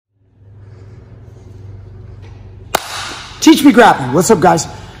Teach Me Grappling. What's up, guys?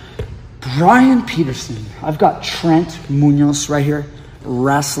 Brian Peterson. I've got Trent Munoz right here,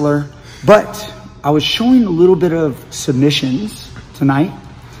 wrestler. But I was showing a little bit of submissions tonight,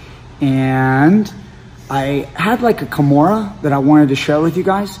 and I had like a Kimura that I wanted to share with you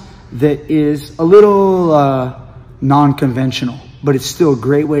guys that is a little non-conventional, but it's still a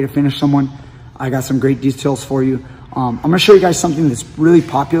great way to finish someone. I got some great details for you. I'm gonna show you guys something that's really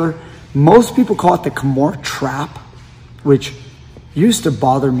popular. Most people call it the Kimura trap, which used to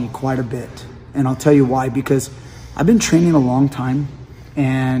bother me quite a bit. And I'll tell you why, because I've been training a long time,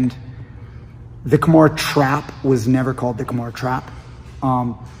 and the Kimura trap was never called the Kimura trap.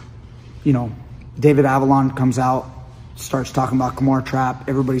 You know, David Avalon comes out, starts talking about Kimura trap.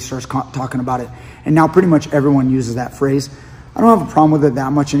 Everybody starts talking about it. And now pretty much everyone uses that phrase. I don't have a problem with it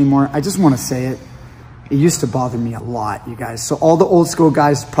that much anymore. I just want to say it. It used to bother me a lot, you guys. So all the old school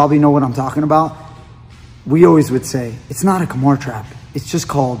guys probably know what I'm talking about. We always would say, it's not a Kimura trap. It's just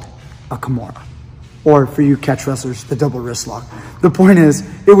called a Kimura. Or for you catch wrestlers, the double wrist lock. The point is,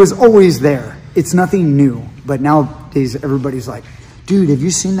 it was always there. It's nothing new. But nowadays, everybody's like, dude, have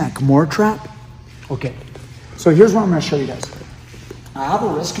you seen that Kimura trap? Okay. So here's what I'm going to show you guys. I have a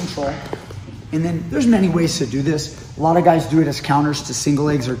wrist control. And then there's many ways to do this. A lot of guys do it as counters to single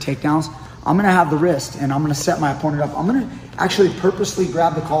legs or takedowns. I'm going to have the wrist, and I'm going to set my opponent up. I'm going to actually purposely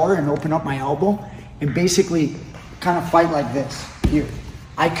grab the collar and open up my elbow and basically kind of fight like this here.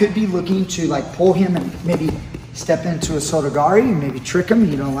 I could be looking to like pull him and maybe step into a Sotogari and maybe trick him.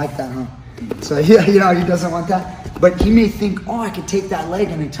 You don't like that, huh? So yeah, you know, he doesn't want that. But he may think, oh, I could take that leg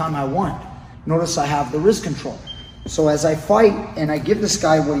anytime I want. Notice I have the wrist control. So as I fight and I give this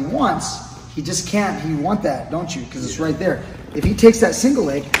guy what he wants, he just can't. You want that, don't you? Because it's right there. If he takes that single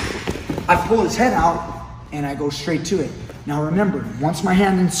leg, I pull his head out and I go straight to it. Now remember, once my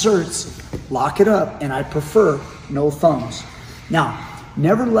hand inserts, lock it up, and I prefer no thumbs. Now,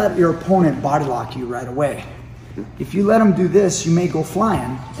 never let your opponent body lock you right away. If you let him do this, you may go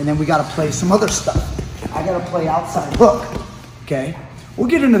flying, and then we got to play some other stuff. I got to play outside hook, okay? We'll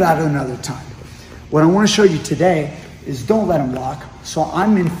get into that another time. What I want to show you today is don't let him lock. So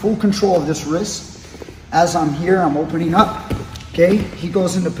I'm in full control of this wrist. As I'm here, I'm opening up, okay? He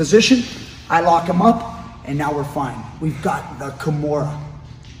goes into position, I lock him up, and now we're fine. We've got the Kimura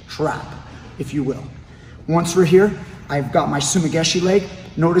trap, if you will. Once we're here, I've got my Sumigeshi leg.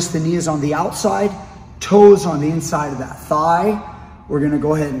 Notice the knee is on the outside, toes on the inside of that thigh. We're gonna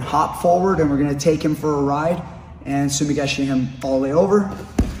go ahead and hop forward, and we're gonna take him for a ride and Sumigeshi him all the way over.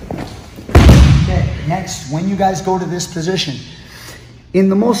 Okay, next, when you guys go to this position, in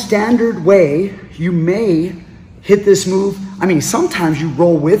the most standard way, you may hit this move. I mean, sometimes you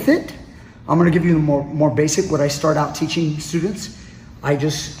roll with it. I'm gonna give you the more basic, what I start out teaching students. I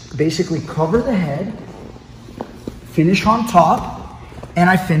just basically cover the head, finish on top, and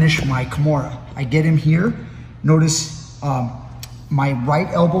I finish my Kimura. I get him here. Notice my right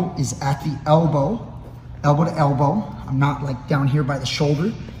elbow is at the elbow to elbow. I'm not like down here by the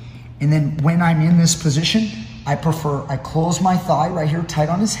shoulder. And then when I'm in this position, I close my thigh right here tight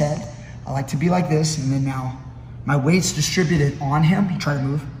on his head. I like to be like this, and then now my weight's distributed on him. Try to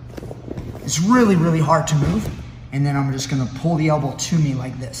move. It's really, really hard to move. And then I'm just gonna pull the elbow to me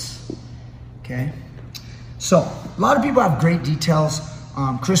like this, okay? So, a lot of people have great details.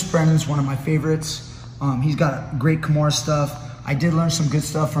 Chris Brennan's one of my favorites. He's got great Kimura stuff. I did learn some good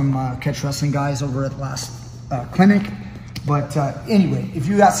stuff from Catch Wrestling guys over at the last clinic. But anyway, if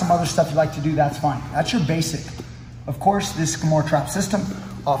you got some other stuff you like to do, that's fine. That's your basic. Of course, this Kimura trap system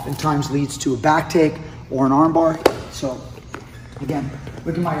oftentimes leads to a back take or an arm bar. So, again,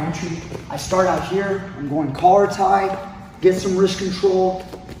 look at my entry. I start out here. I'm going collar tie, get some wrist control.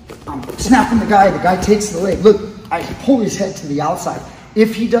 I'm snapping the guy takes the leg. Look, I pull his head to the outside.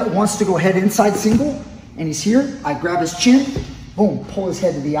 If he wants to go head inside single and he's here, I grab his chin, boom, pull his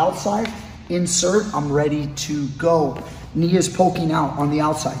head to the outside, insert, I'm ready to go. Knee is poking out on the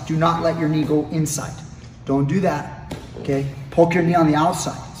outside. Do not let your knee go inside. Don't do that, okay? Poke your knee on the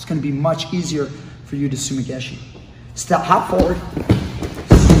outside. It's gonna be much easier for you to Sumigeshi. Step, hop forward,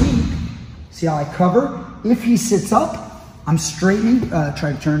 sweep. See how I cover? If he sits up, I'm straightening,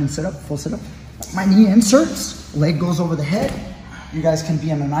 try to turn and sit up, full sit up. My knee inserts, leg goes over the head. You guys can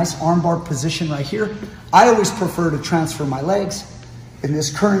be in a nice armbar position right here. I always prefer to transfer my legs. In this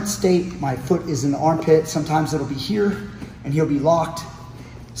current state, my foot is in the armpit. Sometimes it'll be here and he'll be locked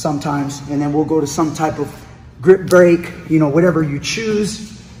sometimes. And then we'll go to some type of grip break, you know, whatever you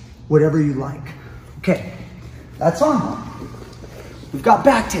choose, whatever you like. Okay, that's armbar. We've got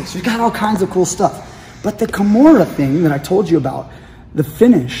back takes, we've got all kinds of cool stuff. But the Kimura thing that I told you about, the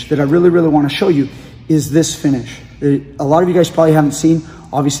finish that I really, really want to show you is this finish. A lot of you guys probably haven't seen,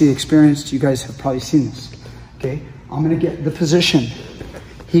 obviously experienced, you guys have probably seen this, okay? I'm gonna get the position.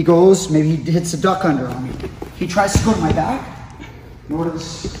 He goes, maybe he hits a duck under on me. He tries to go to my back.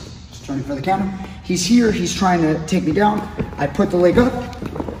 Notice, just turning for the camera. He's here, he's trying to take me down. I put the leg up,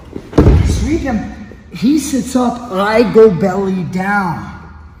 sweep him. He sits up, I go belly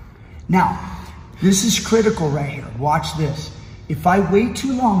down. Now, this is critical right here. Watch this. If I wait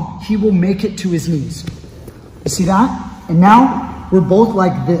too long, he will make it to his knees. You see that? And now we're both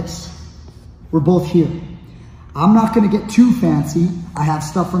like this. We're both here. I'm not gonna get too fancy. I have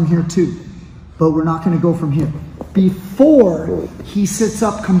stuff from here too, but we're not gonna go from here. Before he sits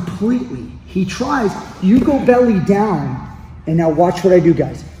up completely, he tries, you go belly down, and now watch what I do,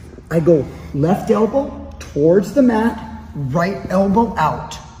 guys. I go left elbow towards the mat, right elbow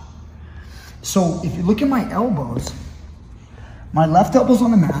out. So if you look at my elbows, my left elbow's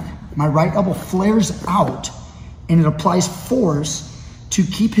on the mat, my right elbow flares out, and it applies force to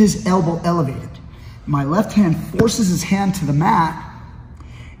keep his elbow elevated. My left hand forces his hand to the mat,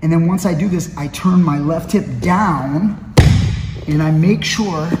 and then once I do this, I turn my left hip down, and I make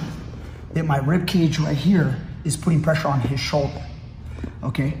sure that my rib cage right here is putting pressure on his shoulder,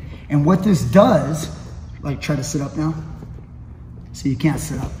 okay? And what this does, like try to sit up now. So you can't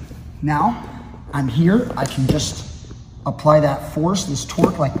sit up. Now, I'm here, I can just apply that force, this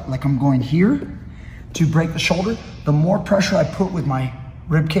torque, like I'm going here to break the shoulder. The more pressure I put with my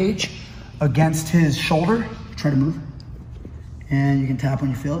rib cage against his shoulder, try to move, and you can tap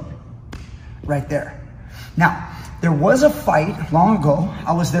when you feel it, right there. Now, there was a fight long ago,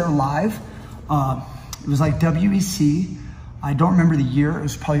 I was there live. It was like WEC, I don't remember the year, it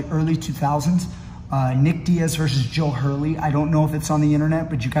was probably early 2000s. Nick Diaz versus Joe Hurley. I don't know if it's on the internet,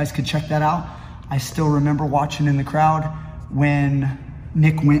 but you guys could check that out. I still remember watching in the crowd when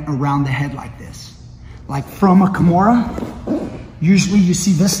Nick went around the head like this. Like from a Kimura, usually you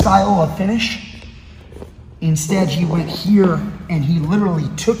see this style of finish. Instead, he went here and he literally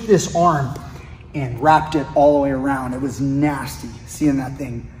took this arm and wrapped it all the way around. It was nasty seeing that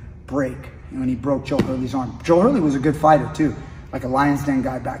thing break. And when he broke Joe Hurley's arm. Joe Hurley was a good fighter too, like a Lions Den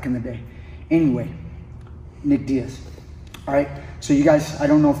guy back in the day. Anyway, Nick Diaz. All right, so you guys, I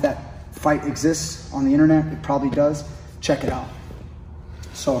don't know if that fight exists on the internet. It probably does. Check it out.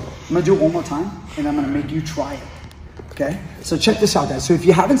 So I'm gonna do it one more time and I'm gonna make you try it, okay? So check this out, guys. So if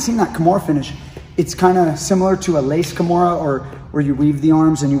you haven't seen that Kimura finish, it's kind of similar to a lace Kimura, or where you weave the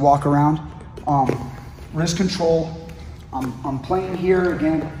arms and you walk around. Wrist control, I'm playing here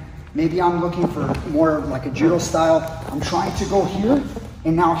again. Maybe I'm looking for more like a judo style. I'm trying to go here,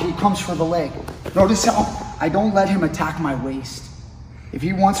 and now he comes for the leg. Notice how I don't let him attack my waist. If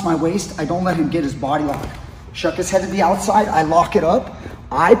he wants my waist, I don't let him get his body lock. Shuck his head to the outside, I lock it up.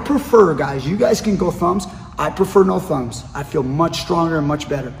 I prefer, guys, you guys can go thumbs. I prefer no thumbs. I feel much stronger and much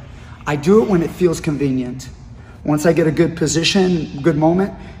better. I do it when it feels convenient. Once I get a good position, good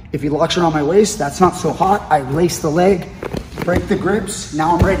moment, if he locks around my waist, that's not so hot. I lace the leg, break the grips,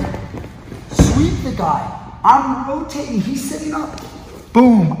 now I'm ready. Sweep the guy. I'm rotating, he's sitting up.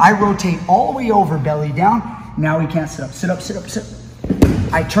 Boom, I rotate all the way over, belly down. Now he can't sit up, sit up, sit up, sit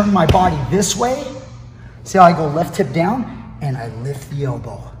up. I turn my body this way. See how I go left hip down and I lift the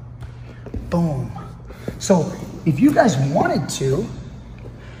elbow. Boom. So if you guys wanted to,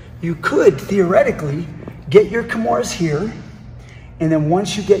 you could theoretically get your Kimuras here, and then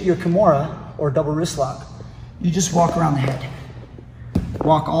once you get your Kimura or double wrist lock, you just walk around the head.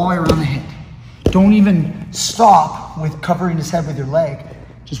 Walk all the way around the head. Don't even stop with covering his head with your leg.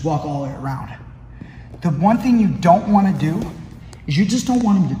 Just walk all the way around. The one thing you don't want to do is you just don't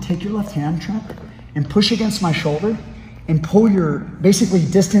want him to take your left hand trap and push against my shoulder and pull your, basically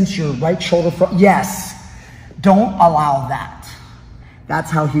distance your right shoulder from, yes. Don't allow that.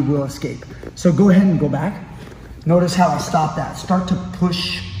 That's how he will escape. So go ahead and go back. Notice how I stop that. Start to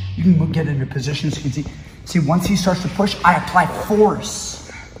push. You can get into position so you can see. See, once he starts to push, I apply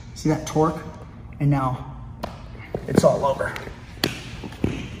force. See that torque? And now it's all over.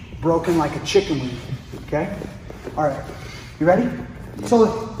 Broken like a chicken wing, okay? All right, you ready?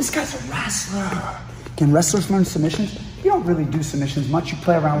 So this guy's a wrestler. Can wrestlers learn submissions? You don't really do submissions much. You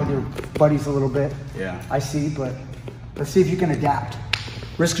play around with your buddies a little bit. Yeah. I see, but let's see if you can adapt.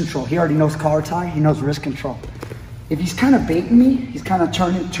 Wrist control. He already knows collar tie. He knows wrist control. If he's kind of baiting me, he's kind of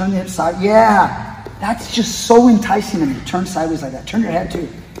turn the hip side. Yeah, that's just so enticing to me. Turn sideways like that. Turn your head too.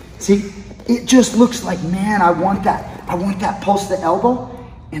 See, it just looks like, man, I want that. I want that post the elbow,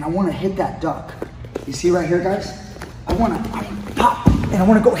 and I want to hit that duck. You see right here, guys? I want to pop, and I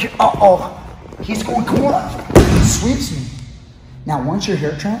want to go here. Uh-oh, he's going Kimura. He sweeps me. Now, once you're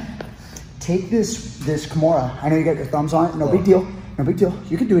here, Trent, take this Kimura. I know you got your thumbs on it. No big deal. No big deal.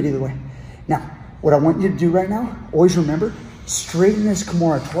 You can do it either way. Now, what I want you to do right now, always remember, straighten this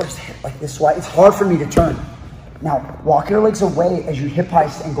Kimura towards the hip like this. Why? It's hard for me to turn. Now, walk your legs away as you hip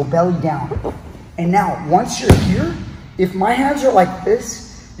heist and go belly down. And now, once you're here, if my hands are like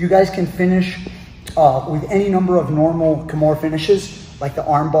this, you guys can finish with any number of normal Kimura finishes, like the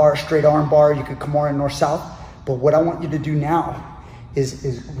arm bar, straight arm bar. You could Kimura north-south. But what I want you to do now is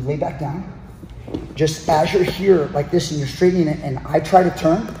lay back down. Just as you're here like this and you're straightening it, and I try to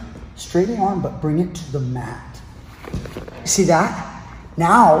turn, straighten the arm, but bring it to the mat. See that?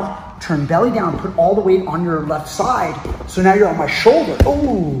 Now, turn belly down, put all the weight on your left side. So now you're on my shoulder.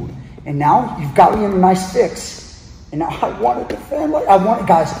 Ooh. And now you've got me in a nice fix. And now I want to defend.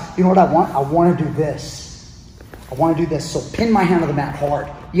 Guys, you know what I want? I want to do this. I want to do this. So pin my hand to the mat hard.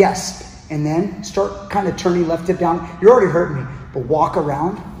 Yes. And then start kind of turning left hip down. You're already hurting me. But walk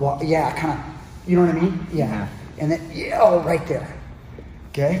around. Yeah, kind of, you know what I mean? Yeah. And then, right there.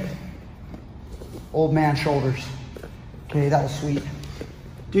 Okay. Old man shoulders. Okay, that was sweet.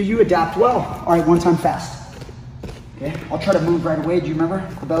 Dude, you adapt well. All right, one time fast. Okay, I'll try to move right away. Do you remember?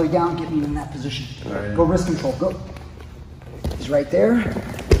 The belly down, get me in that position. Right. Go wrist control, go. He's right there.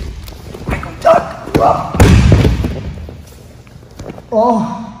 I go duck. Up.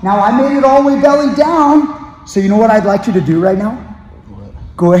 Oh, now I made it all the way belly down. So you know what I'd like you to do right now?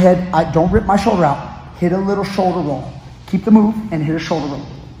 What? Go ahead, don't rip my shoulder out. Hit a little shoulder roll. Keep the move and hit a shoulder roll.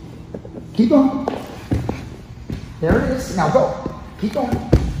 Keep going. There it is. Now go. Keep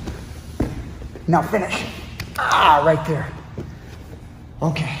going. Now finish. Right there.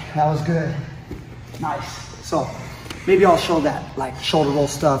 Okay, that was good. Nice. So maybe I'll show that like shoulder roll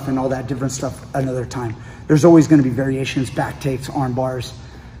stuff and all that different stuff another time. There's always going to be variations, back takes, arm bars,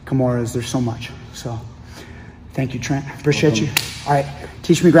 Kimuras. There's so much. So thank you, Trent. Appreciate you. All right,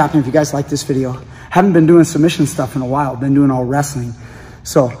 Teach Me Grappling. If you guys like this video, haven't been doing submission stuff in a while. Been doing all wrestling.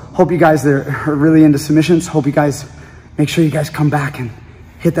 So hope you guys are really into submissions. Hope you guys make sure you guys come back and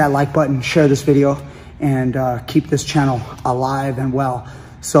hit that like button, share this video, and keep this channel alive and well.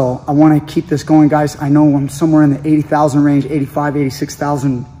 So I want to keep this going, guys. I know I'm somewhere in the 80,000 range, 85,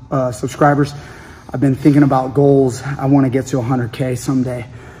 86,000 subscribers. I've been thinking about goals. I want to get to 100K someday.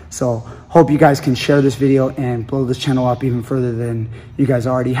 So hope you guys can share this video and blow this channel up even further than you guys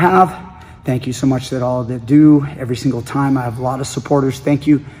already have. Thank you so much that all that do every single time. I have a lot of supporters. Thank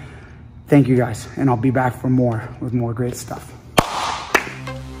you. Thank you guys. And I'll be back for more with more great stuff.